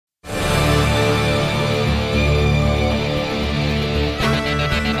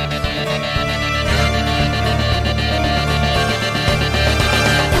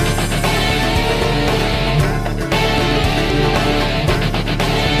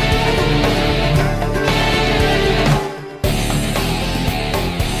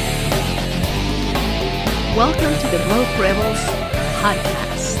the Rogue Rebels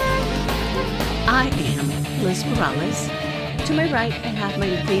podcast. I am Liz Morales. To my right, I have my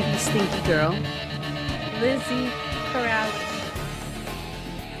baby stinky girl, Lizzie Corrales.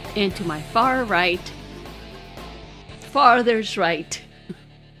 and to my far right, farther's right,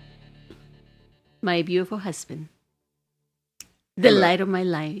 my beautiful husband, the Hello. light of my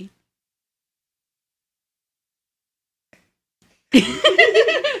life.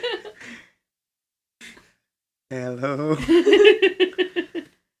 Hello.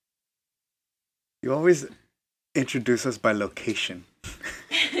 You always introduce us by location.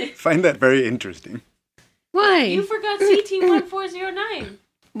 Find that very interesting. Why? You forgot CT1409.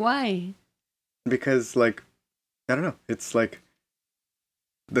 Why? Because, like, I don't know. It's like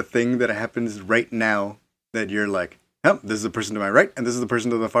the thing that happens right now that you're like, oh, this is the person to my right, and this is the person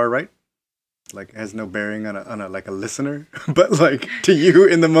to the far right. Like, it has no bearing on a like a listener. But, like, to you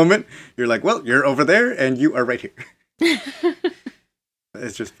in the moment, you're like, well, you're over there, and you are right here.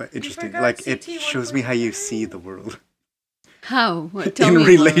 It's just interesting. forgot Like, it CT shows me how you see the world. How? What? Tell In me more.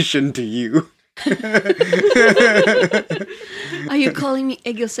 relation to you. Are you calling me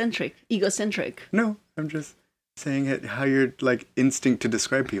egocentric? Egocentric? No, I'm just saying it how your like instinct to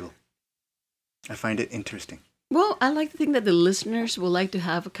describe people. I find it interesting. Well, I like to think that the listeners will like to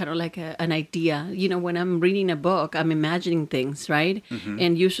have kind of like an idea. You know, when I'm reading a book, I'm imagining things, right? Mm-hmm.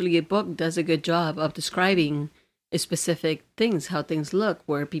 And usually a book does a good job of describing specific things, how things look,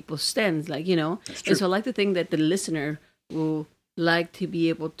 where people stand, like, you know. That's true. And so I like to think that the listener will like to be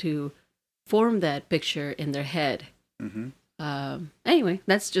able to form that picture in their head. Mm-hmm. Anyway,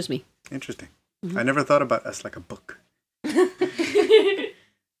 that's just me. Interesting. Mm-hmm. I never thought about us like a book.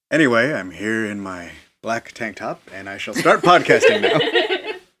 Anyway, I'm here in my black tank top, and I shall start podcasting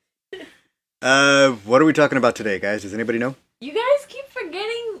now. What are we talking about today, guys? Does anybody know? You guys keep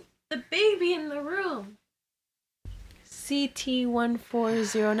forgetting the baby in the room.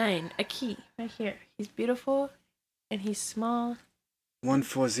 CT1409. A key. Right here. He's beautiful. And he's small.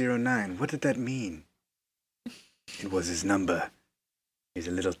 1409. What did that mean? It was his number. He's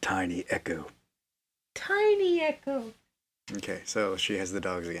a little tiny echo. Tiny Echo. Okay, so she has the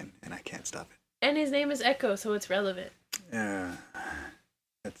dogs again, and I can't stop it. And his name is Echo, so it's relevant.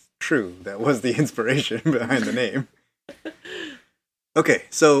 That's true. That was the inspiration behind the name. Okay,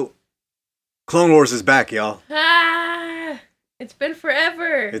 so Clone Wars is back, y'all. Ah! It's been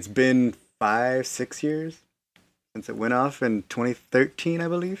forever. It's been 5-6 years since it went off in 2013, I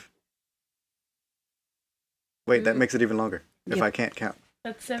believe. Wait, that makes it even longer, if Yep. I can't count.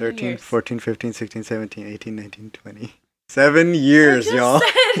 That's 7 13, years. 14, 15, 16, 17, 18, 19, 20. 7 years, I just y'all.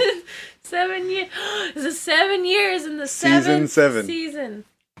 said 7 years. It's a 7 years in the Season seventh 7. season.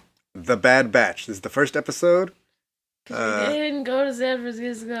 The Bad Batch. This is the first episode. 'Cause we didn't go to San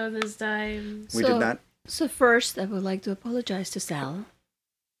Francisco this time. We did not. So first, I would like to apologize to Sal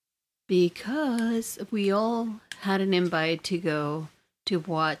because we all had an invite to go to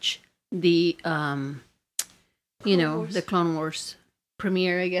watch the, Wars. the Clone Wars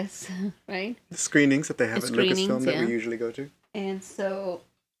premiere, I guess, right? The screenings that they have The at screenings, Lucasfilm that yeah. we usually go to. And so,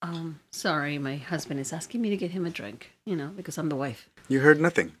 sorry, my husband is asking me to get him a drink, because I'm the wife. You heard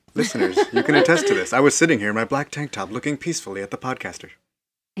nothing. Listeners, you can attest to this. I was sitting here in my black tank top looking peacefully at the podcaster.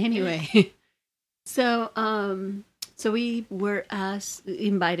 Anyway, so we were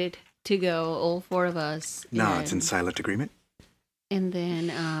invited to go, all four of us. No, it's in and- silent agreement. And then,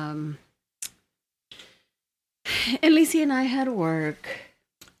 and Lacey and I had work,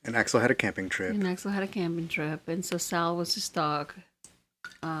 And Axel had a camping trip. and Axel had a camping trip, and so Sal was his dog.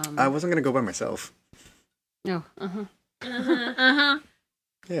 I wasn't going to go by myself. Oh,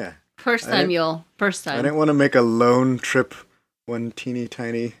 Yeah. First I time, didn't- y'all. First I time. didn't want to make a lone trip, one teeny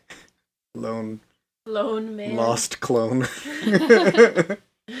tiny lone Lone man. lost clone.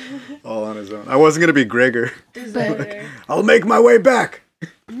 All on his own. I wasn't going to be Gregor. Deserter. I'll make my way back.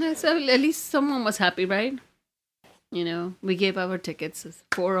 So at least someone was happy, right? We gave our tickets.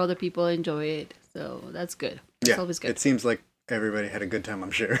 4 other people enjoy it, so that's good. That's always good. It seems like everybody had a good time,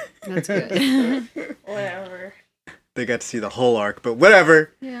 I'm sure. That's good. Whatever. They got to see the whole arc, but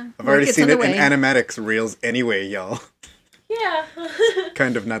whatever. Yeah. I've already Work seen it in underway. animatics reels anyway, y'all. Yeah.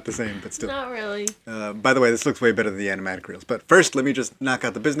 Kind of not the same, but still. Not really. By the way, this looks way better than the animatic reels. But first, let me just knock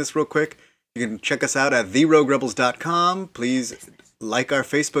out the business real quick. You can check us out at theroguerebels.com. Please like our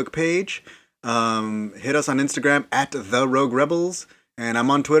Facebook page. Hit us on Instagram at theroguerebels. And I'm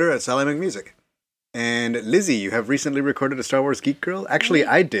on Twitter at Sally McMusic. And Lizzie, you have recently recorded a Star Wars Geek Girl? Actually,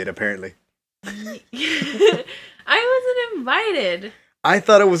 I did, apparently. I wasn't invited. I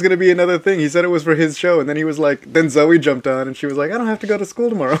thought it was going to be another thing. He said it was for his show, and then he was like, then Zoe jumped on, and she was like, I don't have to go to school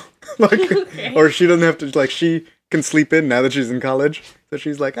tomorrow. Like, Okay. or she doesn't have to, like, she can sleep in now that she's in college. So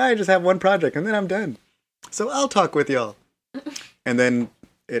she's like, I just have one project and then I'm done. So I'll talk with y'all. And then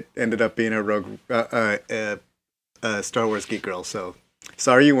it ended up being a rogue, Star Wars Geek Girl. So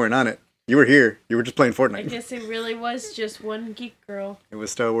sorry you weren't on it. You were here. You were just playing I Fortnite. guess it really was just one geek girl. It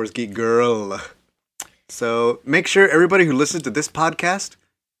was Star Wars Geek Girl. So make sure everybody who listens to this podcast,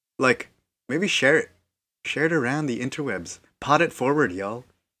 like, maybe share it. Share it around the interwebs. Pod it forward, y'all.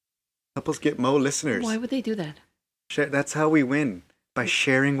 Help us get more listeners. Why would they do that? That's how we win. By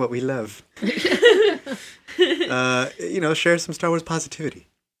sharing what we love. Share some Star Wars positivity.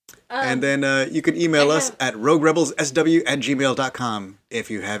 And then you can email us at roguerebelssw@gmail.com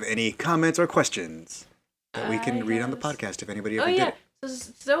if you have any comments or questions that we can read on the podcast if anybody ever did it. So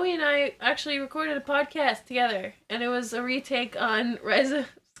Zoe and I actually recorded a podcast together, and it was a retake on Rise of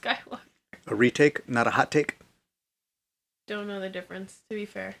Skywalker. A retake, not a hot take? Don't know the difference, to be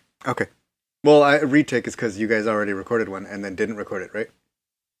fair. Okay. Well, a retake is because you guys already recorded one and then didn't record it, right?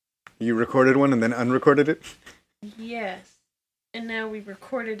 You recorded one and then unrecorded it? Yes. And now we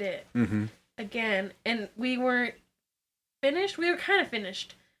recorded it Mm-hmm. again, and we weren't finished. We were kind of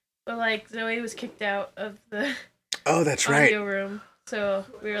finished, but like Zoe was kicked out of the Oh, that's audio right. room, so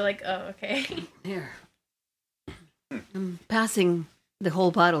we were like, "Oh, okay." Here. I'm passing the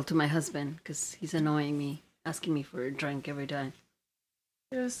whole bottle to my husband because he's annoying me, asking me for a drink every time.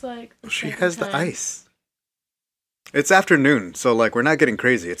 It was like the She second has the time. ice. It's afternoon, so like we're not getting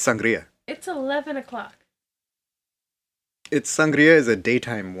crazy. It's sangria. It's 11 o'clock. Sangria is a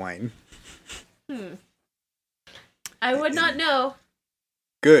daytime wine. I would not know.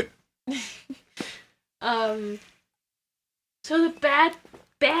 Good. So the Bad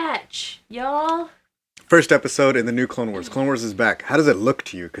Batch, y'all. First episode in the new Clone Wars. Clone Wars is back. How does it look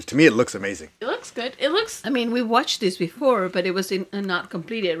to you? Because to me it looks amazing. It looks good. It looks. I mean, we watched this before, but it was not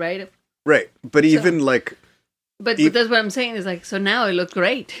completed, right? Right. But even like... But that's what I'm saying is like, so now it looked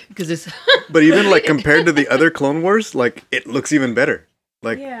great because it's. But even like compared to the other Clone Wars, like it looks even better.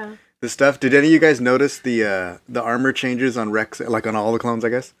 Like Yeah. the stuff. Did any of you guys notice the armor changes on Rex? Like on all the clones, I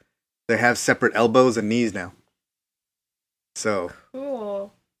guess they have separate elbows and knees now. So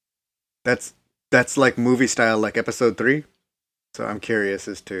Cool. that's like movie style, like Episode 3. So I'm curious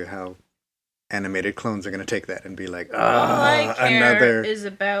as to how animated clones are gonna take that and be like, All I care another. is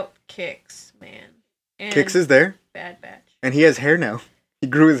about Kix, man. And Kix is there, Bad Batch. and he has hair now. He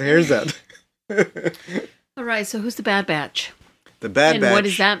grew his hairs out. All right, so who's the Bad Batch? The Bad And Batch. what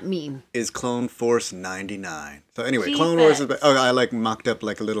does that mean? Is Clone Force 99. So anyway, Gee, Clone Wars is... facts. I like mocked up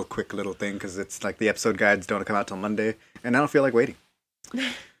like a quick little thing because it's like the episode guides don't come out till Monday, and I don't feel like waiting.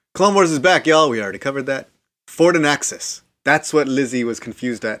 Clone Wars is back, y'all. We already covered that. Fort and Axis. That's what Lizzie was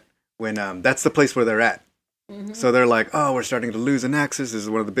confused at when... that's the place where they're at. Mm-hmm. So they're like, oh, we're starting to lose an Axis. This is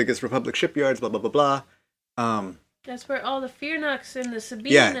one of the biggest Republic shipyards, blah, blah, blah, blah. That's where all the Fearnox and the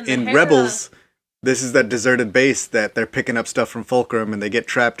Sabine Yeah, and the in Hera- Rebels... This is that deserted base that they're picking up stuff from Fulcrum, and they get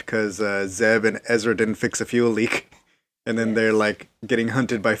trapped because Zeb and Ezra didn't fix a fuel leak. And then they're, like, getting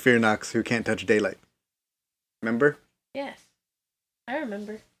hunted by Fearnox who can't touch daylight. Remember? Yes. I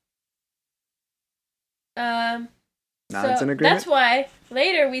remember. Nods So in agreement? that's why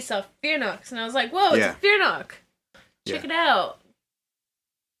later we saw Fearnox, and I was like, whoa, Yeah. it's a Fearnox. Check it out.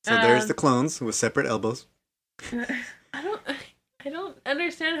 So there's the clones with separate elbows. I don't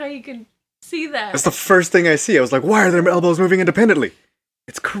understand how you can see that. That's the first thing I see. I was like, why are their elbows moving independently?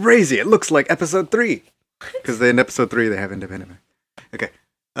 It's crazy. It looks like Episode 3. Because in Episode 3, they have independent. Okay.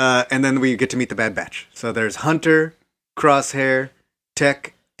 And then we get to meet the Bad Batch. So there's Hunter, Crosshair,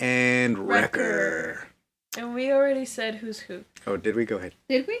 Tech, and Wrecker. And we already said who's who. Oh, did we? Go ahead.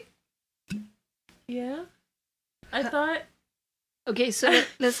 Did we? Yeah. I thought. Okay, so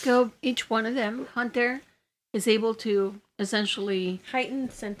let's go each one of them. Hunter is able to essentially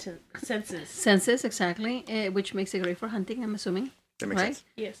Heightened senses. senses, exactly, which makes it great for hunting, I'm assuming. That makes Right? sense.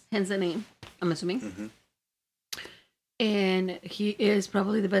 Yes. Hence the name, I'm assuming. Mm-hmm. And he is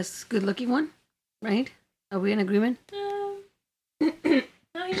probably the best good-looking one, right? Are we in agreement? No,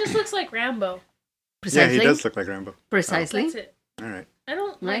 he just looks like Rambo. Precisely. Yeah, he does look like Rambo. Precisely. That's it. All right. I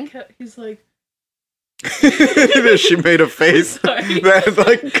don't Right? like how he's like. She made a face Sorry. that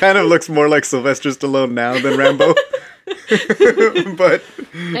like kind of looks more like Sylvester Stallone now than Rambo. But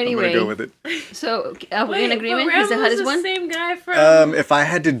Anyway. I'm gonna go with it. So, are we Wait, in agreement? but He's the Rambo's hottest the one? same guy from. If I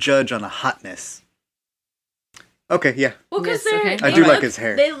had to judge on a hotness, okay, yeah, Well, because Yes, okay. I do like his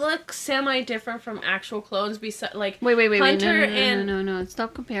hair. They look semi-different from actual clones. Beside, like Wait. Hunter No. and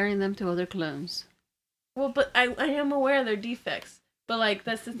Stop comparing them to other clones. well, but I am aware of their defects. But like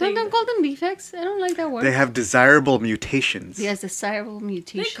that's the thing. Don't call them defects. I don't like that word. they have desirable mutations. Yes, desirable They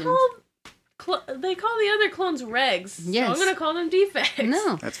mutations. call they call the other clones regs. Yes. So I'm gonna call them defects.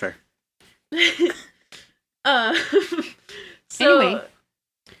 No. That's fair. So, Anyway.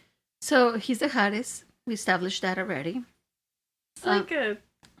 So he's the hottest. We established that already. it's like a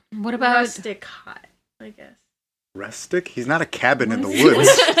What about rustic hot, I guess. Rustic? He's not a cabin in the What is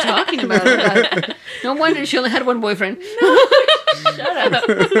woods. she talking about? No wonder she only had one boyfriend. Shut up.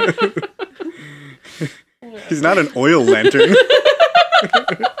 He's not an oil lantern.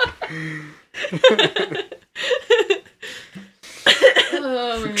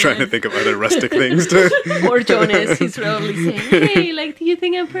 Oh, Trying to think of other rustic things to. Or Jonas, he's probably saying, "Hey, like, do you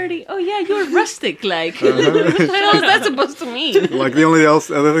think I'm pretty? Oh yeah, you're rustic. Like, Uh-huh. what the hell is that supposed to mean?" Like the only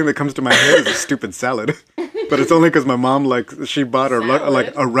other thing that comes to my head is a stupid salad, but it's only because my mom she bought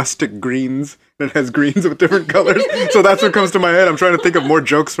like a rustic greens that has greens with different colors, so that's what comes to my head. I'm trying to think of more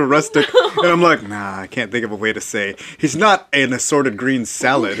jokes for rustic, and I'm like, nah, I can't think of a way to say he's not an assorted green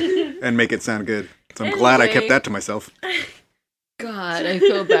salad and make it sound good. So I'm glad I kept Anyway. that to myself. God, I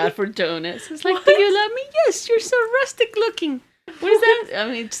feel bad for Jonas. It's like, do you love me? Yes, you're so rustic looking. What is that? I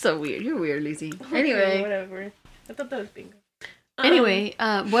mean, it's so weird. You're weird, Lizzie. Okay, Anyway, whatever. I thought that was bingo.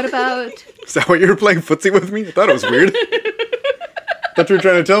 what about? Is that why you were playing footsie with me? I thought it was weird. I thought you were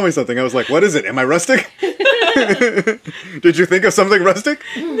trying to tell me something. I was like, what is it? Am I rustic? Did you think of something rustic?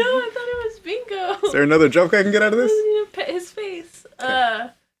 No, I thought it was bingo. Is there another joke I can get out of I this? was gonna pet his face.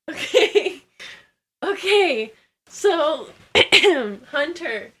 Okay. Okay. So,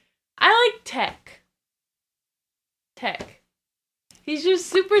 Hunter. I like Tech. He's just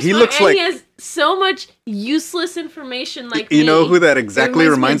super smart. He looks and like- he has so much useless information like You know me. who that exactly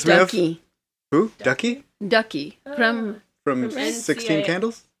reminds me of? Ducky. Who? Ducky? Ducky from From From 16 NCIS.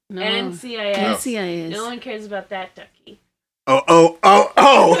 Candles? no, NCIS. NCIS. No one cares about that Ducky. Oh!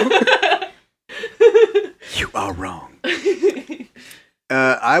 You are wrong.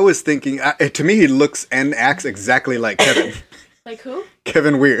 I was thinking, to me, he looks and acts exactly like Kevin. Like who?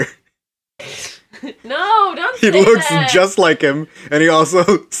 Kevin Weir. No, don't He say looks that. just like him, and he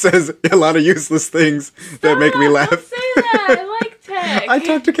also says a lot of useless things that make me Stop, laugh. Don't say that. I like Tech. I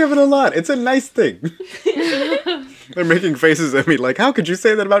talk to Kevin a lot. It's a nice thing. They're making faces at me like, how could you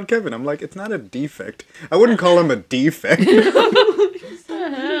say that about Kevin? I'm like, it's not a defect. I wouldn't call him a defect.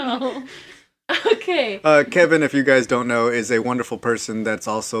 Hell. Okay. Kevin, if you guys don't know, is a wonderful person that's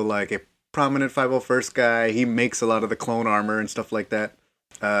also like a prominent 501st guy. He makes a lot of the clone armor and stuff like that.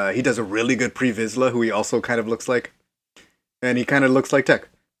 He does a really good Pre Vizsla, who he also kind of looks like. And he kind of looks like Tech.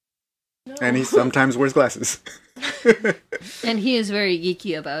 No. And he sometimes wears glasses. And he is very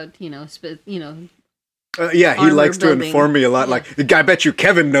geeky about, Yeah, he Armor likes to building. inform me a lot. Yeah. Like, I bet you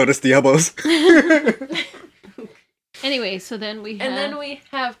Kevin noticed the elbows. Anyway, so then we have. And then we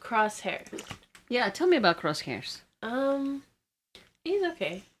have Crosshair. Yeah, tell me about crosshairs. He's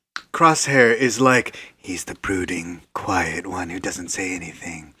okay. Crosshair is like, he's the brooding, quiet one who doesn't say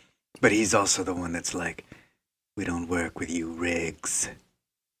anything. But he's also the one that's like, we don't work with you rigs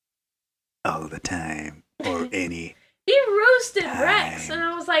all the time. Or any. He roasted Time. Rex, and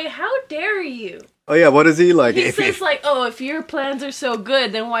I was like, how dare you? Oh yeah, what is he like? He says like, oh, if your plans are so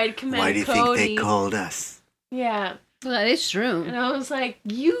good, then why command why do you Cody? think they called us? Yeah. Well, that is true. And I was like,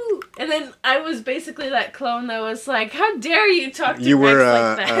 you. And then I was basically that clone that was like, how dare you talk to You Rex were,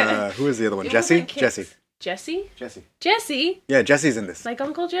 like that? who was the other one? It Jesse? wasn't Kix. Jesse. Jesse? Jesse. Jesse? Yeah, Jesse's in this. Like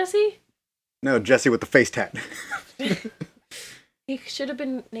Uncle Jesse? No, Jesse with the face tat. He should have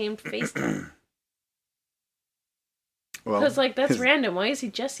been named FaceTime. Well, Because, like, that's his- random. Why is he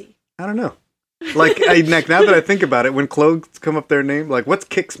Jesse? I don't know. Like, now that I think about it, when clones come up their name, like, what's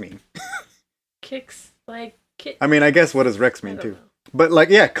Kix mean? Kicks, like, kit. I mean, I guess what does Rex I mean don't too? know. But like,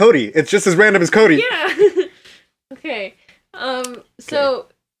 yeah, Cody. It's just as random as Cody. Yeah. Okay. So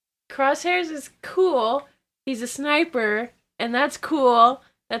Crosshairs is cool. He's a sniper, and that's cool.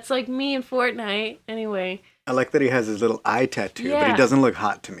 That's like me in Fortnite. Anyway. I like that he has his little eye tattoo, but he Yeah. doesn't look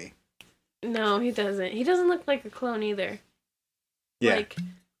hot to me. No, he doesn't. He doesn't look like a clone either. Yeah.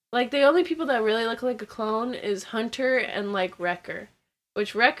 Like the only people that really look like a clone is Hunter and like Wrecker.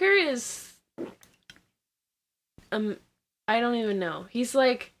 Which Wrecker is I don't even know. He's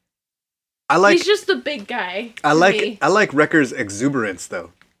like he's just the big guy. I to like me. I like Wrecker's exuberance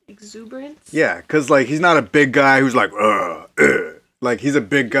though. Exuberance? Yeah, cuz like he's not a big guy who's like like he's a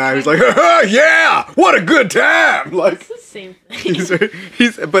big guy who's like yeah, what a good time. Like It's the same thing.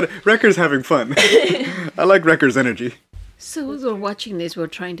 he's but Wrecker's having fun. I like Wrecker's energy So as we're watching this, we're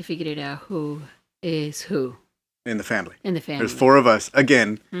trying to figure it out who is who in the family. in the family. There's 4 of us.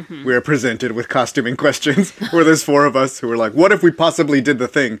 Again, Mm-hmm. we are presented with costuming questions where there's 4 of us who are like, what if we possibly did the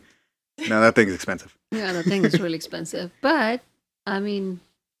thing? No, that thing's expensive. Yeah, the thing is really expensive. But, I mean,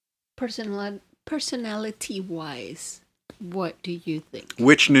 personality-wise, what do you think?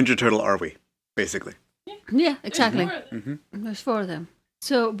 Which Ninja Turtle are we, basically? Yeah, exactly. There's 4 of them. Mm-hmm. There's 4 of them.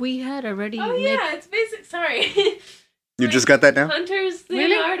 So we had already. Oh yeah, it's basic. Sorry. You just got that now? Hunter's Really?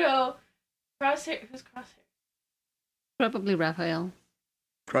 Leonardo. Crosshair. Who's Crosshair? Probably Raphael.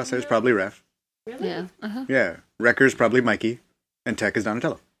 Crosshair's probably Raph. Really? Yeah. Uh-huh. Yeah. Wrecker's probably Mikey. And Tech is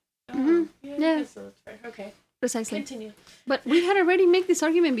Donatello. Oh, Mhm. yeah. Yeah. I guess that's fair. Okay. Precisely. Continue. But we had already made this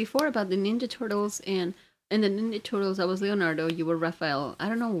argument before about the Ninja Turtles, and in the Ninja Turtles, I was Leonardo, you were Raphael. I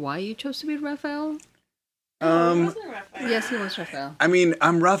don't know why you chose to be Raphael. No, it wasn't Raphael. Yes, he was Raphael. I mean,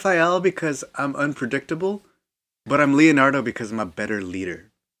 I'm Raphael because I'm unpredictable, but I'm Leonardo because I'm a better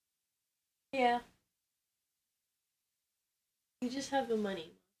leader. Yeah. You just have the money.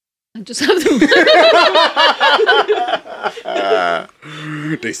 I just have to.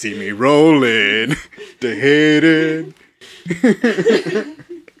 They see me rolling. They hate it.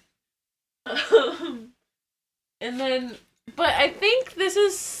 And then, but I think this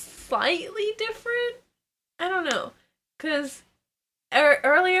is slightly different. I don't know, because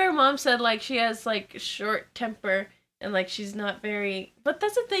earlier Mom said like she has like short temper and like she's not very. But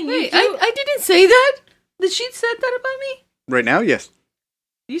that's the thing. Wait, you do, I didn't say that. Did she said that about me? Right now, yes.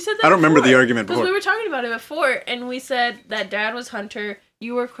 you said that. I don't remember the before. argument Because before. we were talking about it before, and we said that Dad was Hunter,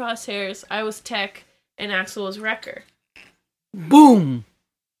 you were Crosshairs, I was Tech, and Axel was Wrecker. Boom.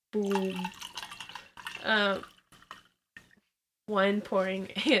 Boom. Wine pouring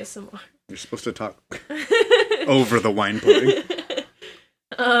ASMR. You're supposed to talk over the wine pouring.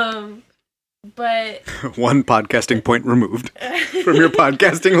 But One podcasting point removed from your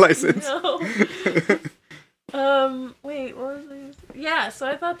podcasting license. No. Wait, what was it? Yeah, so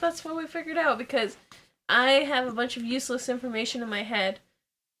I thought that's what we figured out because I have a bunch of useless information in my head.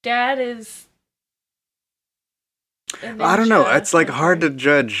 Dad is. I don't know. It's like hard to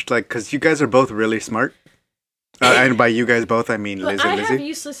judge, like, because you guys are both really smart. And by you guys both, I mean But Liz I and have Lizzie.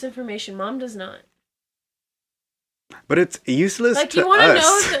 useless information. Mom does not. But it's useless Like, to you want to know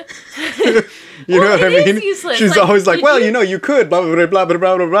us. that. You know Well, what I it is mean? useless. She's Like, always like, did well, you- you know, you could, blah, blah, blah, blah,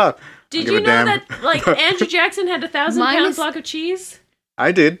 blah, blah, blah. Did give you a know damn. that, like, Andrew Jackson had a 1,000 Mine pound is- block of cheese?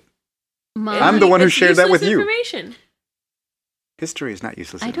 I did. Mom, I'm the one who It's shared that with useless you. Information. History is not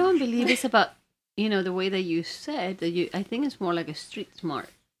useless. I don't believe it's about the way that you said that you. I think it's more like a street smart.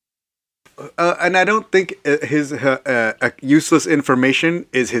 And I don't think his useless information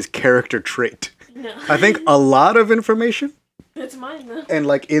is his character trait. No. I think a lot of information, It's mine, though. and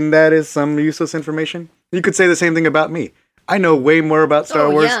like in that is some useless information. You could say the same thing about me. I know way more about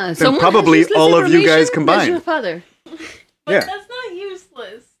Star Wars than Someone probably has useless all of you guys information? That's your combined. father. But Yeah. that's not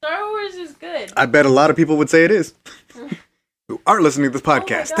useless. Star Wars is good. I bet a lot of people would say it is. Who aren't listening to this Oh my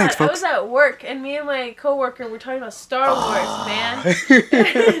podcast. God, Thanks, I folks. was at work, and me and my coworker were talking about Star Wars, man.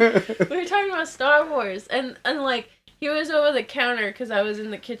 We were talking about Star Wars, and like, he was over the counter because I was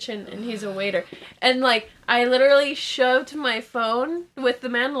in the kitchen, and he's a waiter. And, like, I literally shoved my phone with The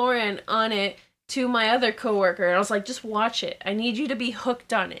Mandalorian on it to my other coworker, and I was like, just watch it. I need you to be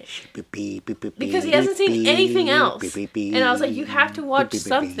hooked on it. Because he hasn't seen anything else. And I was like, you have to watch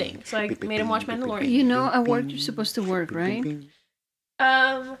something. So I made him watch Mandalorian. You know, at work you're supposed to work, right?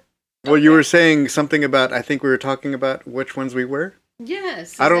 Well, you were saying something about, I think we were talking about which ones we were.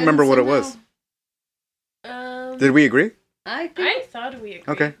 Yes. I don't remember what it was. Did we agree? I think I thought we agreed.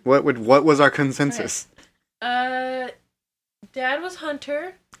 Okay. What was our consensus? Dad was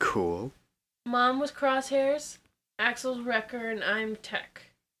Hunter. Cool. Mom was Crosshairs. Axel's Wrecker, and I'm Tech.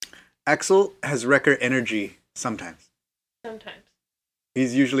 Axel has Wrecker energy sometimes. Sometimes.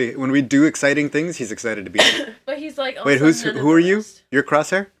 He's usually, when we do exciting things, he's excited to be there. But he's like, also Wait, none of who are the you? rest. You're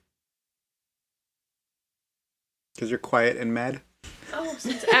Crosshair? Because you're quiet and mad? Oh,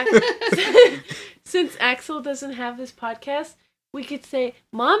 since Axel doesn't have this podcast, we could say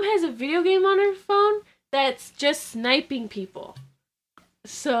Mom has a video game on her phone that's just sniping people.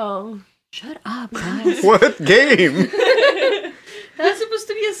 So shut up, guys. What game? That's supposed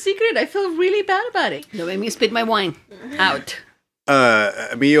to be a secret. I feel really bad about it. Don't make me spit my wine out.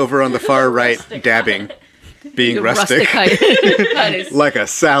 Me over on the far right Rustic. dabbing. Being You rustic. That is. Like a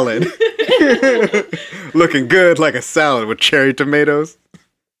salad. Looking good like a salad with cherry tomatoes.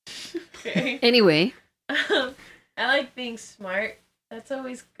 okay. Anyway, I like being smart. That's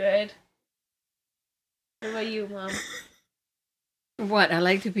always good. What about you, Mom? what? I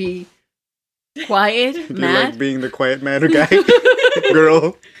like to be quiet, Do you mad. like being the quiet man guy?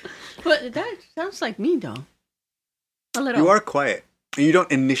 Girl. But that sounds like me, though. A little. You are quiet. And you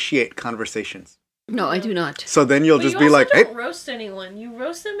don't initiate conversations. No, I do not. So then you'll But just you be also like, hey, don't roast anyone. You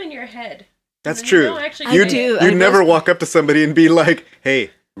roast them in your head. that's And then you true. don't actually I You'd, say it. do. you'd I never roast- walk up to somebody and be like,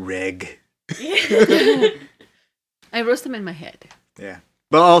 hey, Reg. Yeah. I roast them in my head. Yeah.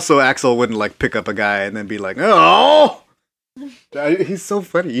 But also, Axel wouldn't like pick up a guy and then be like, "Oh!" He's so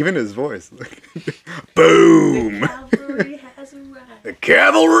funny, even his voice. Boom! Cavalry has arrived. The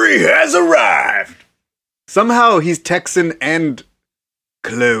cavalry has arrived. Somehow he's Texan and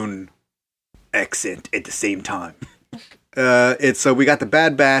clone accent at the same time. So we got the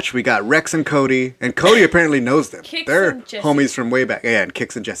Bad Batch, we got Rex and Cody apparently knows them. Kix They're and Jesse. homies from way back. Yeah, and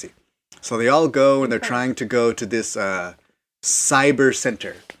Kix and Jesse. So they all go and they're trying to go to this cyber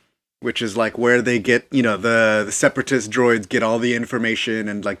center, which is like where they get, you know, the separatist droids get all the information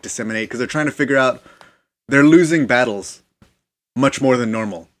and like disseminate, because they're trying to figure out, they're losing battles much more than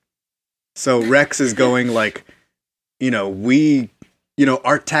normal. So Rex is going like,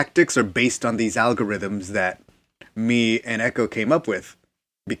 our tactics are based on these algorithms that me and Echo came up with,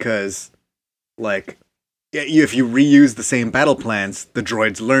 because like if you reuse the same battle plans, the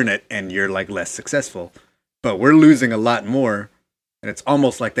droids learn it and you're like less successful. But we're losing a lot more, and it's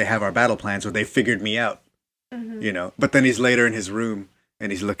almost like they have our battle plans or they figured me out, But then he's later in his room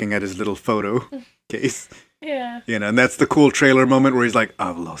and he's looking at his little photo case. Yeah. And that's the cool trailer moment where he's like,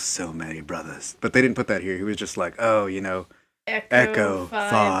 "I've lost so many brothers." But they didn't put that here. He was just like, "Oh, Echo,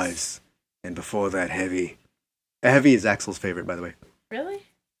 Fives. And before that, Heavy." Heavy is Axel's favorite, by the way. Really?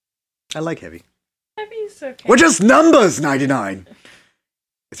 I like Heavy. Heavy's okay. We're just numbers, 99.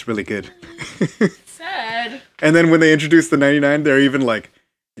 It's really good. Sad. And then when they introduce the 99, they're even like,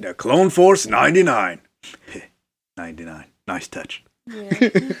 Clone Force 99. 99. Nice touch. Yeah.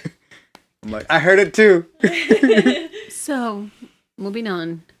 I'm like, I heard it too. So, moving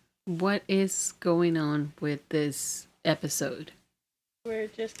on. What is going on with this episode? We're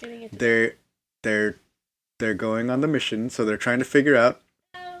just getting into They're going on the mission, so they're trying to figure out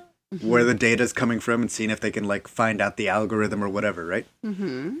where the data's coming from and seeing if they can like find out the algorithm or whatever, right?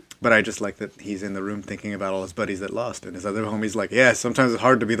 Mm-hmm. But I just like that he's in the room thinking about all his buddies that lost, and his other homie's like, "Yeah, sometimes it's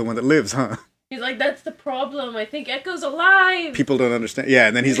hard to be the one that lives, huh?" He's like, "That's the problem. I think Echo's alive." People don't understand. Yeah,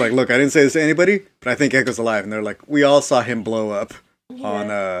 and then he's like, "Look, I didn't say this to anybody, but I think Echo's alive." And they're like, "We all saw him blow up on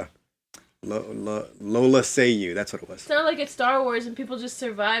Lola Sayu." That's what it was. It's not like it's Star Wars and people just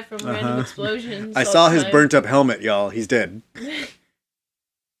survive from random explosions. I all saw the his time. burnt up helmet, y'all. He's dead.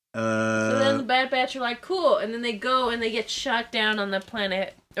 So then the Bad Batch are like, "Cool," and then they go and they get shot down on the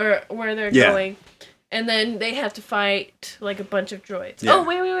planet or where they're going, and then they have to fight like a bunch of droids. Yeah. Oh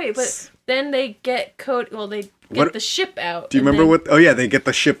wait! But then they get Cody. Well, they get the ship out. Do you remember what? Oh yeah, they get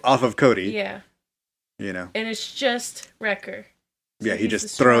the ship off of Cody. Yeah. And it's just Wrecker. So yeah, he he's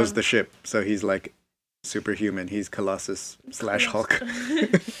just the throws strong- the ship, so he's like superhuman. He's Colossus / Hulk.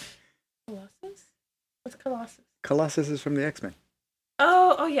 Colossus? What's Colossus? Colossus is from the X-Men.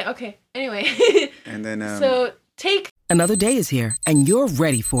 Oh yeah, okay. Anyway. And then So take Another day is here, and you're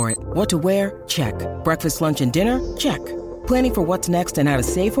ready for it. What to wear? Check. Breakfast, lunch, and dinner? Check. Planning for what's next and how to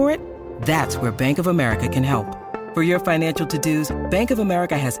save for it? That's where Bank of America can help. For your financial to-dos, Bank of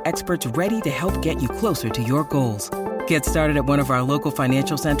America has experts ready to help get you closer to your goals. Get started at one of our local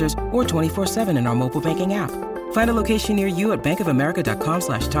financial centers or 24/7 in our mobile banking app. Find a location near you at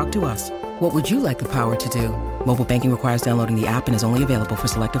bankofamerica.com/talktous. What would you like the power to do? Mobile banking requires downloading the app and is only available for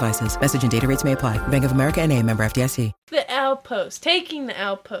select devices. Message and data rates may apply. Bank of America N.A., member FDIC. the outpost. Taking the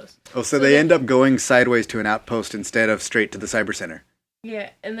outpost. Oh, so they end up going sideways to an outpost instead of straight to the cyber center. Yeah,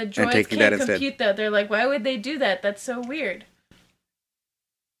 and the droids taking that can't instead. compute that. They're like, why would they do that? That's so weird.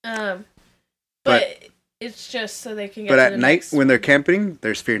 But it's just so they can get But to at the night, next when they're camping,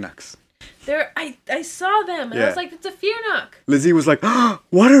 there's Fear Nucks. I saw them, and I Yeah. was like, it's a Fear Knock. Lizzie was like, "Oh,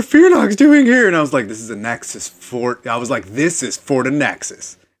 what are Fear Nucks doing here?" And I was like, "This is a Naxxus fort." I was like, "This is Fort of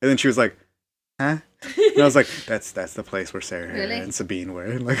Naxxus." And then she was like, "Huh?" And I was like, "That's the place where Sarah Really? and Sabine were."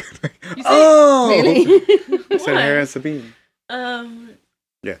 And like, You say- oh, Really? Sarah and Sabine.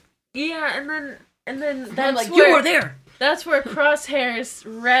 Yeah. Yeah, and then that's I'm like, where, you were there. That's where Crosshairs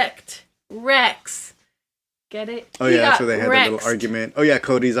wrecked Rex. Get it? Oh He yeah, got so they had that little wrecked. argument. Oh yeah,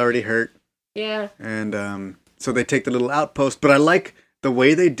 Cody's already hurt. Yeah. And so they take the little outpost. But I like the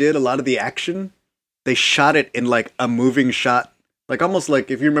way they did a lot of the action. They shot it in like a moving shot. Like almost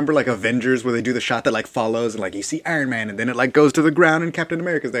like if you remember like Avengers where they do the shot that like follows and like you see Iron Man and then it like goes to the ground and Captain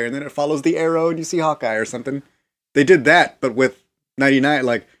America's there and then it follows the arrow and you see Hawkeye or something. They did that, but with 99,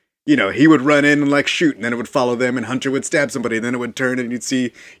 like, he would run in and like shoot and then it would follow them and Hunter would stab somebody and then it would turn and you'd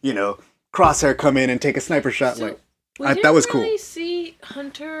see, Crosshair come in and take a sniper shot. So, we that was didn't cool. really see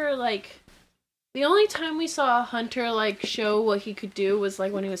Hunter like. The only time we saw Hunter like show what he could do was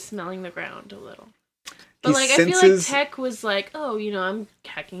like when he was smelling the ground a little. But like, I feel like Tech was like, oh, I'm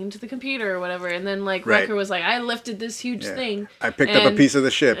hacking into the computer or whatever, and then like Wrecker was like, I lifted this huge thing. I picked up a piece of the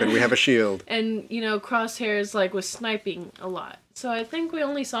ship, and we have a shield. And Crosshairs like was sniping a lot, so I think we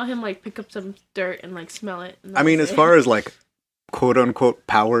only saw him like pick up some dirt and like smell it. I mean, as far as like quote unquote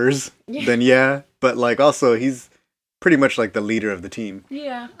powers, then yeah, but like also he's pretty much like the leader of the team.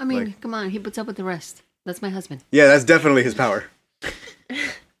 Yeah, I mean, come on, he puts up with the rest. That's my husband. Yeah, that's definitely his power.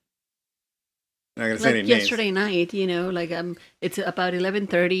 Not gonna say any names. Yesterday night, it's about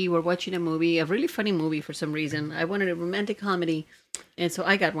 11:30. We're watching a movie, a really funny movie for some reason. I wanted a romantic comedy, and so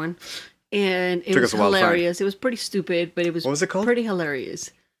I got one, and it was hilarious. It was pretty stupid, but it was, what was it called? Pretty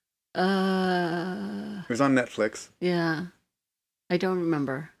hilarious. It was on Netflix. Yeah, I don't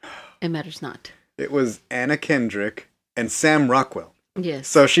remember. It matters not. It was Anna Kendrick and Sam Rockwell. Yes.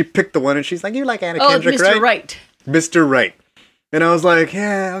 So she picked the one, and she's like, "You like Anna Kendrick, Mr. right?" Right. Mr. Right. And I was like,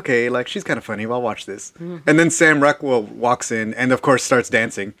 yeah, okay, like, she's kind of funny. I'll watch this. Mm-hmm. And then Sam Rockwell walks in and, of course, starts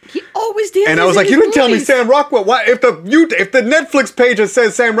dancing. He always dances. And I was like, you didn't tell me Sam Rockwell. Why? If the Netflix page had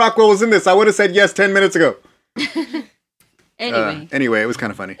said Sam Rockwell was in this, I would have said yes 10 minutes ago. Anyway, it was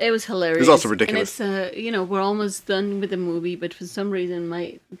kind of funny. It was hilarious. It was also ridiculous. And it's, we're almost done with the movie, but for some reason,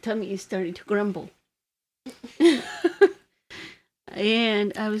 my tummy is starting to grumble.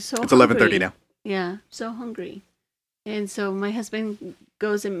 And I was so hungry. It's 11:30 now. Yeah, so hungry. And so my husband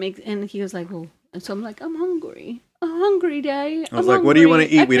goes and he was like, oh, and so I'm like, I'm hungry, Daddy. I was like, what do you want to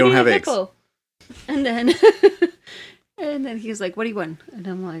eat? We don't have eggs. And then, and then he was like, what do you want? And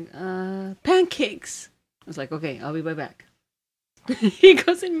I'm like, pancakes. I was like, okay, I'll be right back. He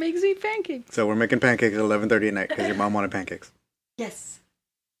goes and makes me pancakes. So we're making pancakes at 11:30 at night because your mom wanted pancakes. Yes.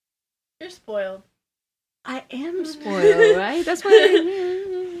 You're spoiled. I am spoiled, right? That's why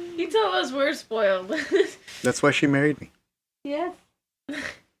you tell us we're spoiled. That's why she married me. Yeah.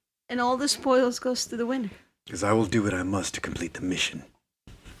 And all the spoils goes to the winner. Because I will do what I must to complete the mission.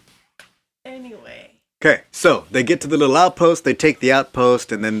 Anyway. Okay, so they get to the little outpost, they take the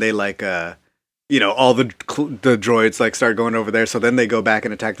outpost, and then they like, all the droids like start going over there. So then they go back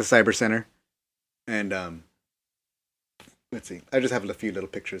and attack the cyber center. And, let's see. I just have a few little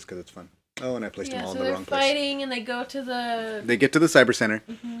pictures because it's fun. Oh, and I placed them all in the wrong place. So they're fighting, and they go to the... They get to the cyber center,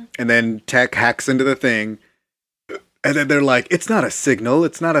 and then Tech hacks into the thing, and then they're like, it's not a signal,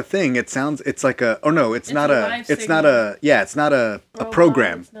 it's not a thing, it's like a... Oh, no, it's not a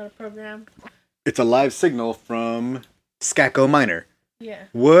program. It's not a program. It's a live signal from Skako Minor. Yeah.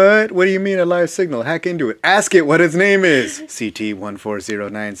 What do you mean a live signal? Hack into it. Ask it what its name is.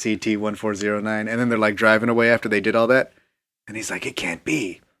 CT-1409, CT-1409, and then they're like driving away after they did all that, and he's like, it can't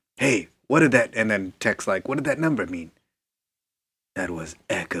be. Hey, what did that... And then Tech's like, what did that number mean? That was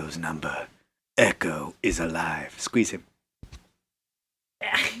Echo's number. Echo is alive. Squeeze him.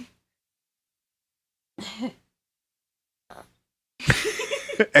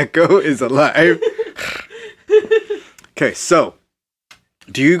 Echo is alive. Okay, so...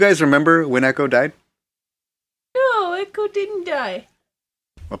 Do you guys remember when Echo died? No, Echo didn't die.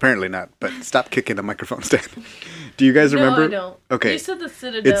 Well, apparently not, but stop kicking the microphone stand. Do you guys remember? No, I don't. Okay. You said the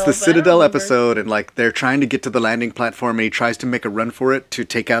Citadel. It's the Citadel episode, and like they're trying to get to the landing platform, and he tries to make a run for it to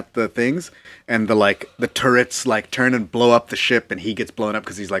take out the things, and the turrets like turn and blow up the ship, and he gets blown up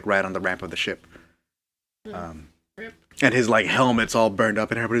because he's like right on the ramp of the ship. And his like helmet's all burned up,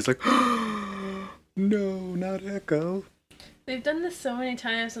 and everybody's like, "No, not Echo." They've done this so many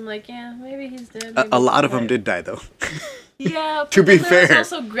times. I'm like, yeah, maybe he's dead. A lot of them did die though. Yeah. To be fair, there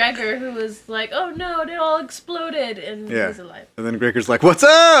was also Gregor who was like, "Oh no, it all exploded," and he's alive. And then Gregor's like, "What's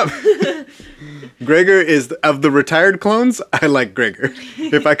up?" Gregor is of the retired clones. I like Gregor.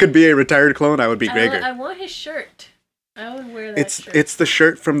 If I could be a retired clone, I would be Gregor. I want his shirt. I would wear that shirt. It's the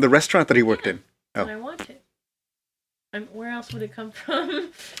shirt from the restaurant that he worked in. Oh. And I want it. Where else would it come from?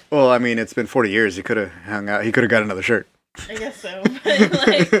 Well, I mean, it's been 40 years. He could have hung out. He could have got another shirt. I guess so. But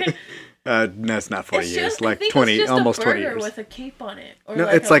like, no, it's not 40 years. Like 20, almost 20 years. With a cape on it. Or no,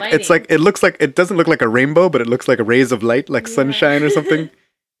 like it doesn't look like a rainbow, but it looks like a rays of light, like sunshine or something.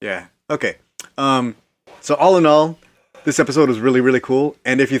 Yeah. Okay. So all in all, this episode was really, really cool.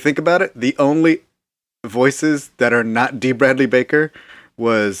 And if you think about it, the only voices that are not D. Bradley Baker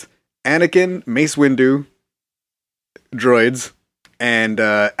was Anakin, Mace Windu, droids, and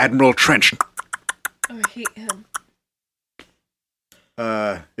Admiral Trench. Oh, I hate him.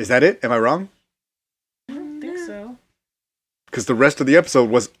 Is that it? Am I wrong? I don't think so. Because the rest of the episode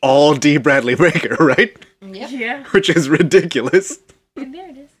was all D. Bradley Baker, right? Yep. Yeah. Which is ridiculous. And there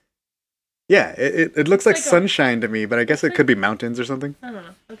it is. Yeah, it looks like sunshine to me, but I guess it could be mountains or something. I don't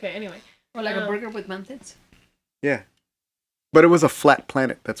know. Okay, anyway. Or like a burger with mountains? Yeah. But it was a flat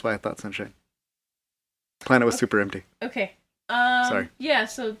planet. That's why I thought sunshine. Planet was super empty. Okay. Sorry. Yeah,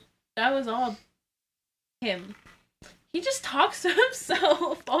 so that was all him. He just talks to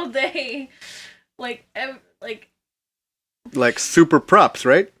himself all day. Like super props,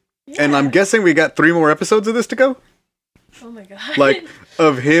 right? Yeah. And I'm guessing we got 3 more episodes of this to go? Oh my god. Like,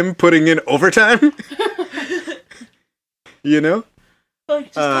 of him putting in overtime? You know? Like,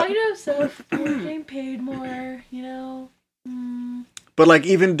 just talking to himself, getting paid more, you know? But, like,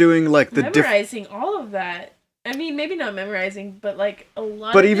 even doing, like, the memorizing all of that. I mean, maybe not memorizing, but, like, a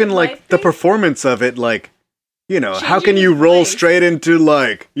lot But of even, like, the performance of it, like, you know, how can you roll straight into,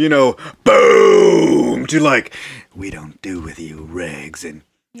 like, you know, boom, to, like, we don't do with you, Regs, and,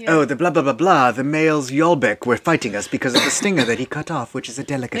 oh, the blah, blah, blah, blah, the males Yolbeck were fighting us because of the stinger that he cut off, which is a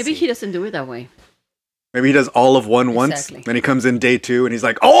delicacy. Maybe he doesn't do it that way. Maybe he does all of one once, then he comes in day 2, and he's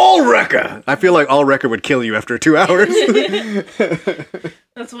like, all Wrecker! I feel like all Wrecker would kill you after 2 hours.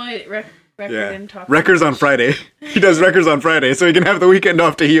 That's why Wrecker didn't talk. Wrecker's on Friday. He does Wreckers on Friday, so he can have the weekend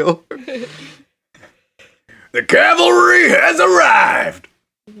off to heal. The cavalry has arrived!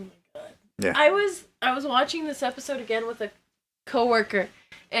 Oh my god. Yeah. I was watching this episode again with a coworker,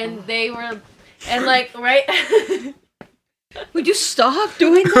 and they were, and like, right? Would you stop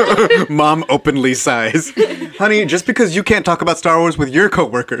doing that? Mom openly sighs. Honey, just because you can't talk about Star Wars with your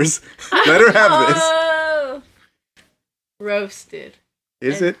coworkers, let her have this. Roasted.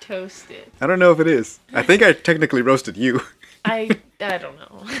 Is it? Toasted. I don't know if it is. I think I technically roasted you. I don't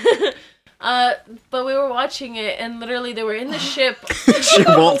know. But we were watching it, and literally they were in the ship. She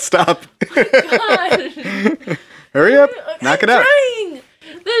won't stop. God. Hurry up. Knock it out. Trying.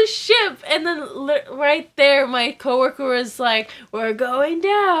 The ship, and then right there my coworker was like, we're going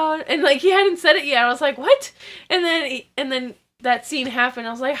down, and like he hadn't said it yet. I was like, what? And then that scene happened.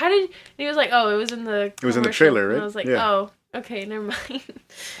 I was like, how did? And he was like, oh, it was in the trailer, right? And I was like, oh, okay, never mind.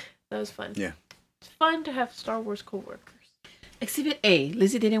 That was fun. Yeah, it's fun to have Star Wars coworkers. Exhibit A,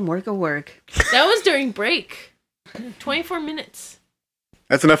 Lizzie didn't work at work. That was during break. 24 minutes.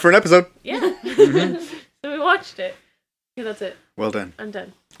 That's enough for an episode. Yeah. Mm-hmm. So we watched it. Okay, that's it. Well done. I'm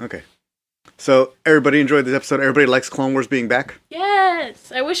done. Okay. So, everybody enjoyed this episode. Everybody likes Clone Wars being back.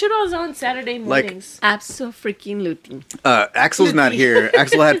 Yes. I wish it was on Saturday mornings. Abso-freaking-looting. Axel's not here.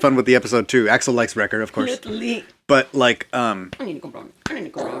 Axel had fun with the episode too. Axel likes Wrecker, of course. But, like,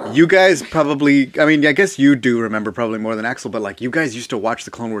 you guys probably, I mean, I guess you do remember probably more than Axel, but, like, you guys used to watch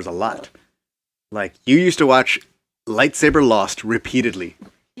the Clone Wars a lot. Like, you used to watch Lightsaber Lost repeatedly.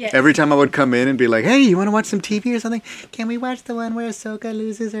 Yes. Every time I would come in and be like, hey, you want to watch some TV or something? Can we watch the one where Ahsoka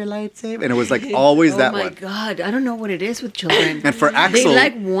loses her lightsaber? And it was like always that one. Oh my God. I don't know what it is with children. And for Axel, they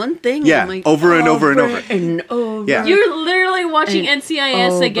like one thing. Yeah, like, over and over and over. And over. Yeah. You're literally watching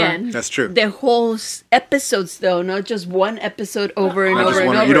NCIS again. That's true. The whole episodes, though, not just one episode over and over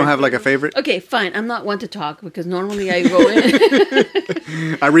and over. You don't have like a favorite? Okay, fine. I'm not one to talk because normally I go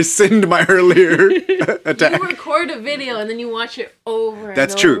in. I rescind my earlier attack. You record a video and then you watch it over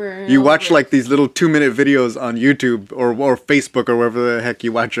That's and true. over and you over. Watch like these little 2-minute videos on YouTube or Facebook or wherever the heck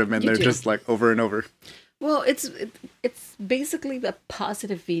you watch them, and they're just like over and over. Well, it's basically the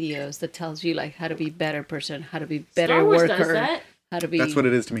positive videos that tells you like how to be a better person, how to be better Star Wars worker, does that. how to be. That's what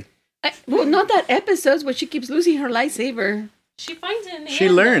it is to me. Well, not that episodes where she keeps losing her lightsaber. She finds it in the She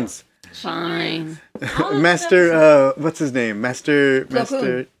end, learns. Fine. Master, what's his name? Master.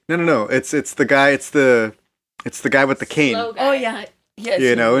 No. It's the guy. It's the guy with the cane. Oh yeah. Yes.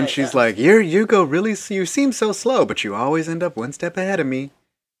 You know, and she's like, you seem so slow, but you always end up one step ahead of me.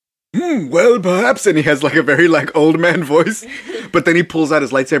 Well, perhaps. And he has like a very like old man voice, but then he pulls out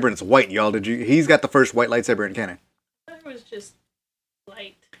his lightsaber and it's white, y'all. He's got the first white lightsaber in canon. I thought it was just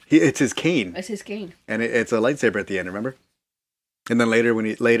light. It's his cane. It's his cane. And it's a lightsaber at the end, remember? And then later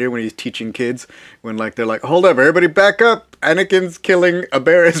when he's teaching kids, when like they're like, hold up, everybody back up. Anakin's killing a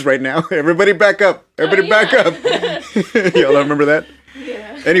Barriss right now. Everybody back up. Everybody back up. Y'all remember that?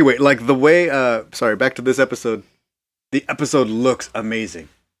 Yeah. Anyway, like the way, back to this episode. The episode looks amazing.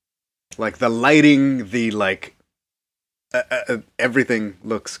 Like the lighting, the like, everything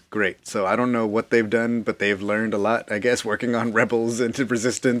looks great. So I don't know what they've done, but they've learned a lot, I guess, working on Rebels and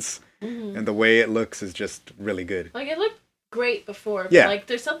Resistance. Mm-hmm. And the way it looks is just really good. Like it looked great before, but like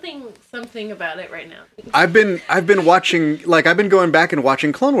there's something about it right now. I've been watching, like I've been going back and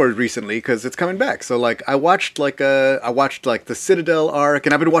watching Clone Wars recently because it's coming back. So like I watched like the Citadel arc,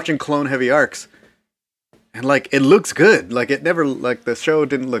 and I've been watching Clone Heavy arcs, and like it looks good. Like it never, like the show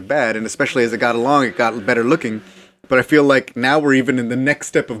didn't look bad, and especially as it got along, it got better looking. But I feel like now we're even in the next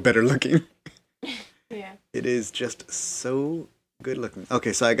step of better looking. Yeah, it is just so good looking.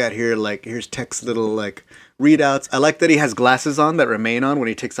 Okay, so I got here, like, here's Tech's little, like, readouts. I like that he has glasses on that remain on when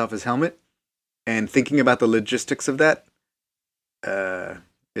he takes off his helmet. and thinking about the logistics of that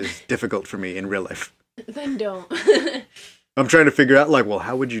is difficult for me in real life. Then don't. I'm trying to figure out, like, well,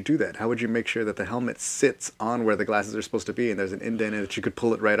 how would you do that? How would you make sure that the helmet sits on where the glasses are supposed to be and there's an indent and that you could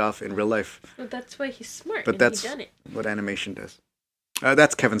pull it right off in real life? Well, that's why he's smart. But that's what animation does.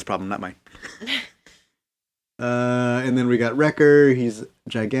 That's Kevin's problem, not mine. And then we got Wrecker. He's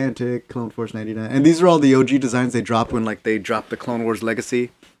gigantic. Clone Force 99. And these are all the OG designs they dropped when, like, they dropped the Clone Wars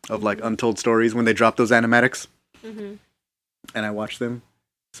Legacy of, like, Untold Stories when they dropped those animatics. Mm-hmm. And I watched them.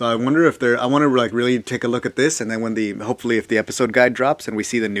 So I wonder if I want to like really take a look at this, and then hopefully if the episode guide drops and we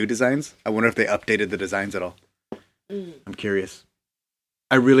see the new designs, I wonder if they updated the designs at all. I'm curious.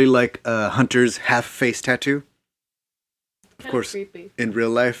 I really like Hunter's half face tattoo. Of course, creepy. In real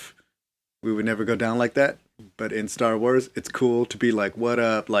life, we would never go down like that. But in Star Wars, it's cool to be like, what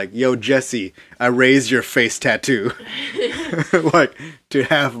up? Like, yo, Jesse, I raised your face tattoo. Like, to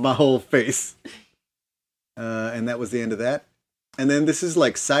have my whole face. And that was the end of that. And then this is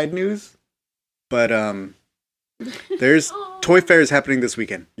like side news, but there's Toy Fair is happening this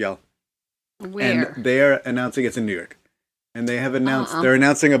weekend, y'all. Where? And they are announcing it's in New York. And they have announced, they're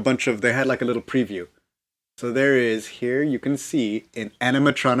announcing they had like a little preview. So there is, here you can see an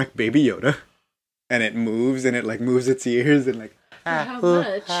animatronic Baby Yoda. And it moves, and it like moves its ears and like. How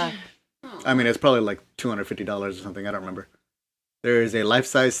much? I mean, it's probably like $250 or something, I don't remember. There is a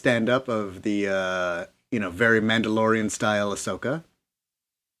life-size stand-up of the, very Mandalorian-style Ahsoka.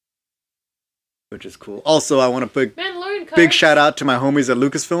 Which is cool. Also, I want to put big shout out to my homies at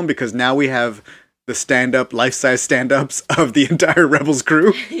Lucasfilm, because now we have the stand-up, life-size stand-ups of the entire Rebels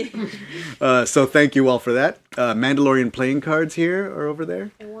crew. So thank you all for that. Mandalorian playing cards here are over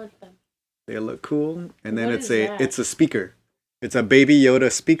there. I want them. They look cool. And then it's a speaker. It's a Baby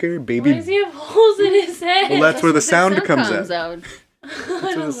Yoda speaker. Why does he have holes in his head? Well, that's where the sound comes out.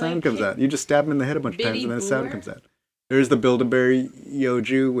 That's where the sound comes out. You just stab him in the head a bunch of times and then the sound comes out. There's the Build-A-Bear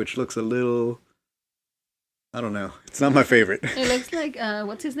Yoju, which looks a little... I don't know. It's not my favorite. It looks like,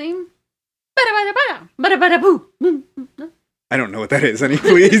 what's his name? I don't know what that is. Any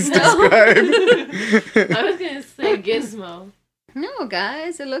please describe? I was going to say Gizmo. No,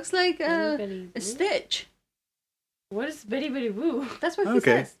 guys. It looks like a Stitch. What is Bitty Bitty Boo? That's what he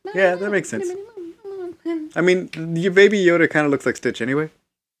says. Yeah, that makes sense. I mean, your Baby Yoda kind of looks like Stitch anyway.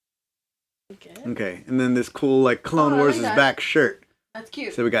 Okay. And then this cool, like, Clone Wars is back shirt. That's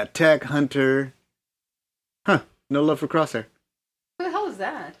cute. So we got Tech, Hunter. Huh. No love for Crosshair. Who the hell is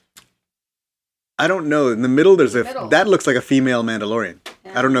that? I don't know. In the middle, that looks like a female Mandalorian.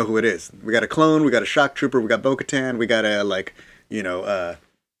 Yeah. I don't know who it is. We got a clone, we got a shock trooper, we got Bo-Katan, we got a, like,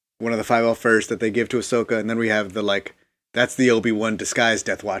 one of the 501st that they give to Ahsoka, and then we have that's the Obi-Wan disguised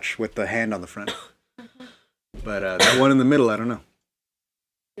Death Watch with the hand on the front. But that one in the middle, I don't know.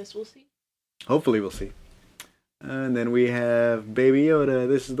 Guess we'll see. Hopefully we'll see. And then we have Baby Yoda,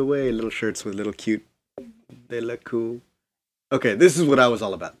 this is the way, little shirts with little cute, they look cool. Okay, this is what I was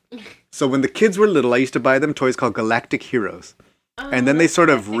all about. So when the kids were little, I used to buy them toys called Galactic Heroes. And then they sort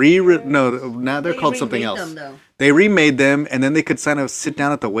of now they're called something else. They remade them, and then they could kind of sit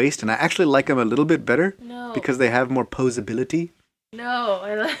down at the waist, and I actually like them a little bit better because they have more posability. No,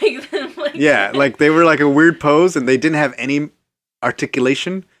 I like them that. Like they were like a weird pose, and they didn't have any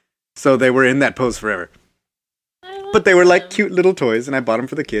articulation, so they were in that pose forever. But they were like cute little toys, and I bought them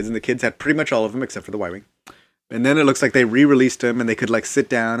for the kids, and the kids had pretty much all of them except for the Y-Wing. And then it looks like they re-released them, and they could like sit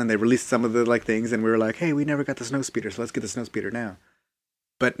down, and they released some of the like things, and we were like, hey, we never got the Snowspeeder, so let's get the Snowspeeder now.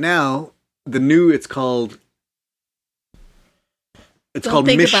 But now it's called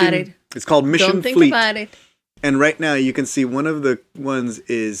Mission. It's called Mission Don't think Fleet. About it. And right now you can see one of the ones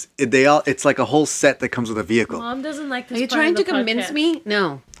is it's like a whole set that comes with a vehicle. Mom doesn't like this. Are you trying to convince me?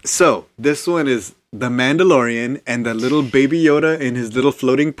 No. So this one is the Mandalorian and the little Baby Yoda in his little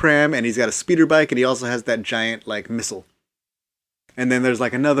floating pram, and he's got a speeder bike, and he also has that giant like missile. And then there's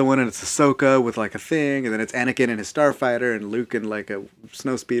like another one, and it's Ahsoka with like a thing, and then it's Anakin and his starfighter, and Luke and like a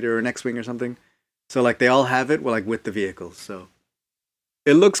snowspeeder or an X-wing or something. So like they all have it like with the vehicles. So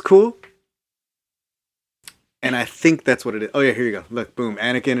it looks cool. And I think that's what it is. Oh yeah, here you go. Look, boom,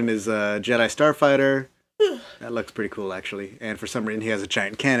 Anakin and his Jedi starfighter. That looks pretty cool, actually. And for some reason, he has a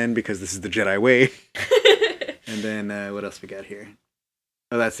giant cannon because this is the Jedi way. And then, what else we got here?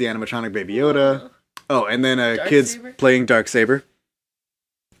 Oh, that's the animatronic Baby Yoda. Oh, and then kids playing Darksaber.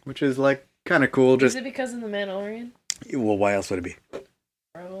 Which is, like, kind of cool. Is it because of the Mandalorian? Well, why else would it be?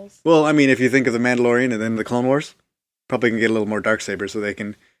 Rebels. Well, I mean, if you think of the Mandalorian and then the Clone Wars, probably can get a little more Darksaber so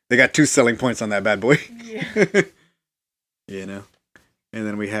they got 2 selling points on that bad boy. Yeah. You know? And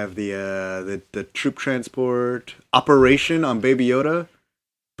then we have the troop transport operation on Baby Yoda,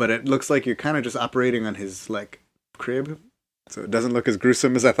 but it looks like you're kind of just operating on his like crib, so it doesn't look as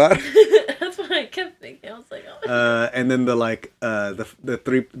gruesome as I thought. That's what I kept thinking. I was like, oh. And then the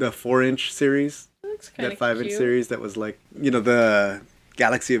 4-inch series, that 5-inch series that was like, you know, the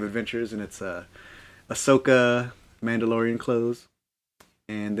Galaxy of Adventures, and it's Ahsoka Mandalorian clothes,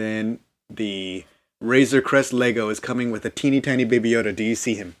 and then the Razor Crest Lego is coming with a teeny tiny Baby Yoda. Do you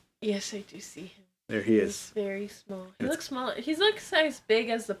see him? Yes, I do see him. There he is. He's very small. He looks small. He's like size big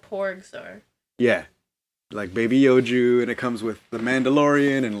as the Porgs are. Yeah. Like Baby Yoju, and it comes with the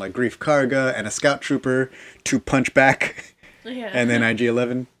Mandalorian and like Greef Karga and a Scout Trooper to punch back. Yeah. And then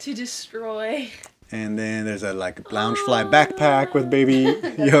IG-11. To destroy. And then there's a like Loungefly backpack with Baby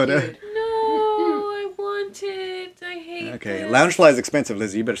Yoda. No, I want it. I hate Okay, this. Loungefly is expensive,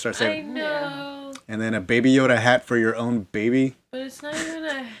 Lizzie. You better start I saving. know. And then a Baby Yoda hat for your own baby. But it's not even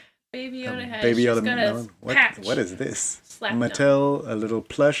a Baby Yoda hat. Baby It's Yoda just got melon. a patch. What is this? Slapped Mattel, a little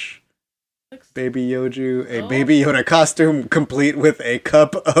plush. Looks- Baby Yoju, a Baby Yoda costume complete with a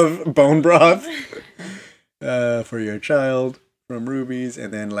cup of bone broth for your child from Ruby's,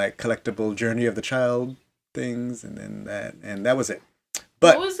 and then like collectible Journey of the Child things, and then that was it.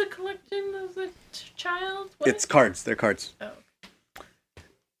 But what was the collection of the child? What? it's cards. They're cards. Oh.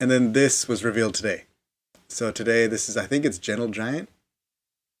 And then this was revealed today. So today, I think it's Gentle Giant,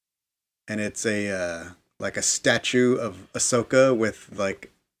 and it's a like a statue of Ahsoka with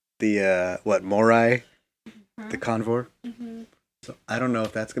like the Morai, the Convor. Mm-hmm. So I don't know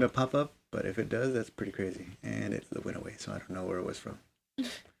if that's gonna pop up, but if it does, that's pretty crazy. And it went away, so I don't know where it was from.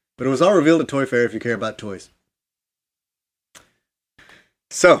 But it was all revealed at Toy Fair if you care about toys.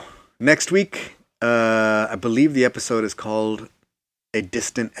 So next week, I believe the episode is called A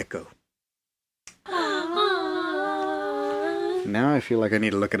Distant Echo. Now I feel like I need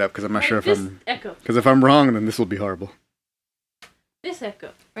to look it up because I'm not sure if Echo. Because if I'm wrong, then this will be horrible. This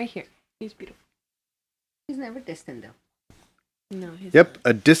Echo right here. He's beautiful. He's never distant though. No, he's Yep,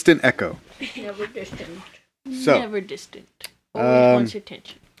 A Distant Echo. Never distant. So, never distant. Always wants your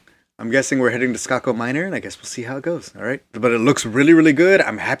attention. I'm guessing we're heading to Skako Minor, and I guess we'll see how it goes. All right, but it looks really, really good.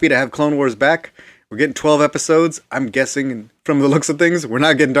 I'm happy to have Clone Wars back. We're getting 12 episodes. I'm guessing, from the looks of things, we're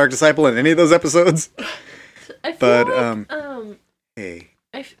not getting Dark Disciple in any of those episodes. I feel like, hey,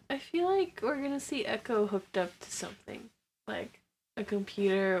 I feel like we're gonna see Echo hooked up to something, like a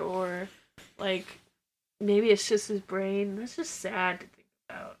computer, or like maybe it's just his brain. That's just sad to think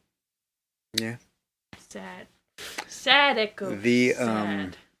about. Yeah. Sad Echo. The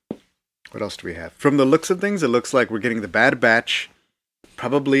sad. what else do we have? From the looks of things, it looks like we're getting the Bad Batch,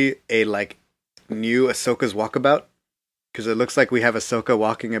 probably a like new Ahsoka's Walkabout, because it looks like we have Ahsoka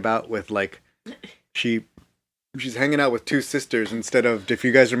walking about with like she's hanging out with two sisters instead of, if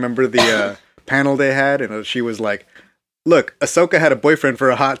you guys remember the panel they had, and she was like, look, Ahsoka had a boyfriend for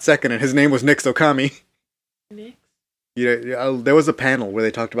a hot second, and his name was Nix Okami. Nix? Yeah, there was a panel where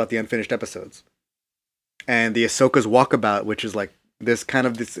they talked about the unfinished episodes. And the Ahsoka's Walkabout, which is like this kind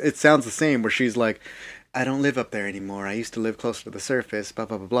of, it sounds the same, where she's like, I don't live up there anymore. I used to live closer to the surface, blah,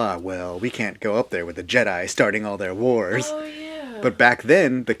 blah, blah, blah. Well, we can't go up there with the Jedi starting all their wars. Oh, yeah. But back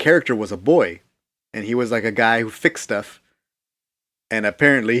then, the character was a boy. And he was like a guy who fixed stuff. And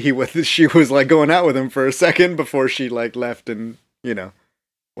apparently she was like going out with him for a second before she like left and, you know,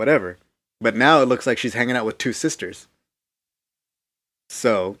 whatever. But now it looks like she's hanging out with two sisters.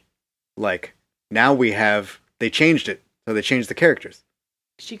 So, like, now they changed it. So they changed the characters.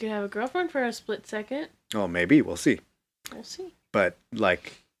 She could have a girlfriend for a split second. Oh, maybe. We'll see. We'll see. But,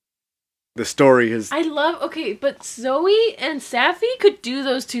 like, the story is... but Zoe and Safi could do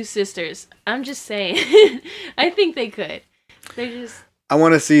those two sisters. I'm just saying. I think they could. They just... I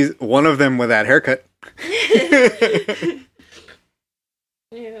want to see one of them with that haircut.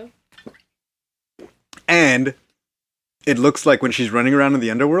 Yeah. And it looks like when she's running around in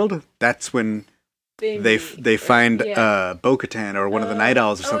the underworld, that's when they find Bo-Katan or one of the Night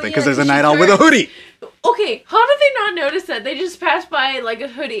Owls or something, because there's a Night Owl with a hoodie. Okay, how did they not notice that? They just passed by like a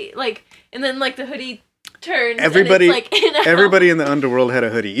hoodie, like, and then like the hoodie turns. Everybody, and it's, like, everybody in the underworld had a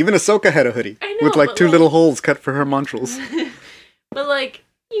hoodie. Even Ahsoka had a hoodie with like two little holes cut for her montrals. But like,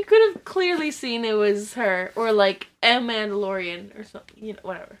 you could have clearly seen it was her, or like a Mandalorian or something. You know,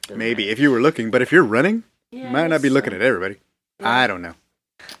 whatever. Maybe if you were looking, but if you're running, you might not be looking at everybody. Yeah. I don't know.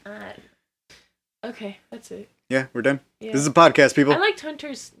 Okay, that's it. Yeah, we're done. Yeah. This is a podcast, people. I liked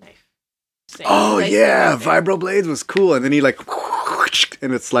Hunter's knife. Oh yeah, Vibroblades was cool, and then he like,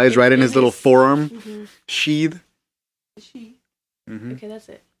 and it slides right in his little forearm sheath. Mm-hmm. Okay, that's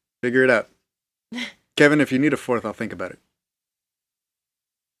it. Figure it out, Kevin. If you need a fourth, I'll think about it.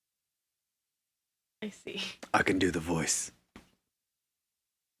 I see. I can do the voice.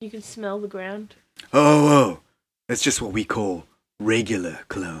 You can smell the ground. Oh, that's just what we call regular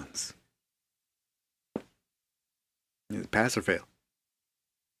clones. Pass or fail?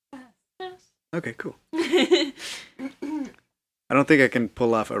 Pass. Okay, cool. I don't think I can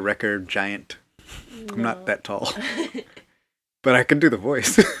pull off a record giant. No. I'm not that tall. But I can do the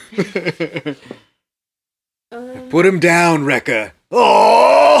voice. Put him down, Rekka.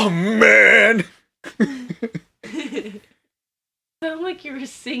 Oh, man. Sound like you were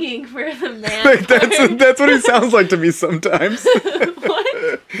singing for the man. Like, that's what he sounds like to me sometimes.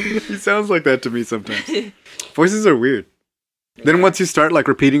 What? He sounds like that to me sometimes. Voices are weird. Then once you start like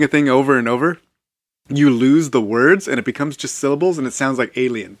repeating a thing over and over, you lose the words and it becomes just syllables and it sounds like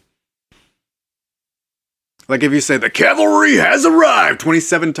alien. Like if you say, the cavalry has arrived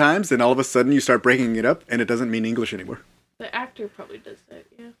 27 times, then all of a sudden you start breaking it up and it doesn't mean English anymore. The actor probably does that,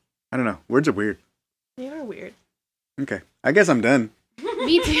 yeah. I don't know. Words are weird. They are weird. Okay. I guess I'm done.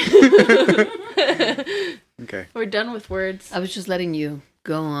 Me too. Okay. We're done with words. I was just letting you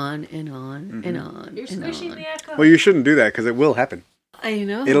go on and on and on. You're squishing the echo. Well, you shouldn't do that because it will happen. I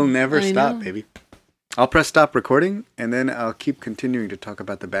know. It'll never stop, baby. I'll press stop recording and then I'll keep continuing to talk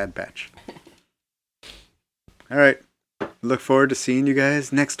about the Bad Batch. All right. Look forward to seeing you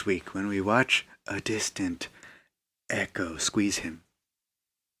guys next week when we watch a distant echo squeeze him.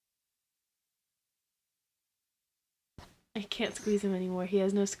 I can't squeeze him anymore. He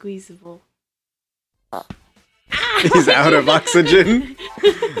has no squeezable. He's out of oxygen.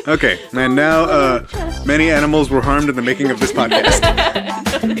 Okay, and now many animals were harmed in the making of this podcast.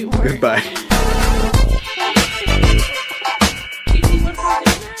 No, they weren't. Goodbye.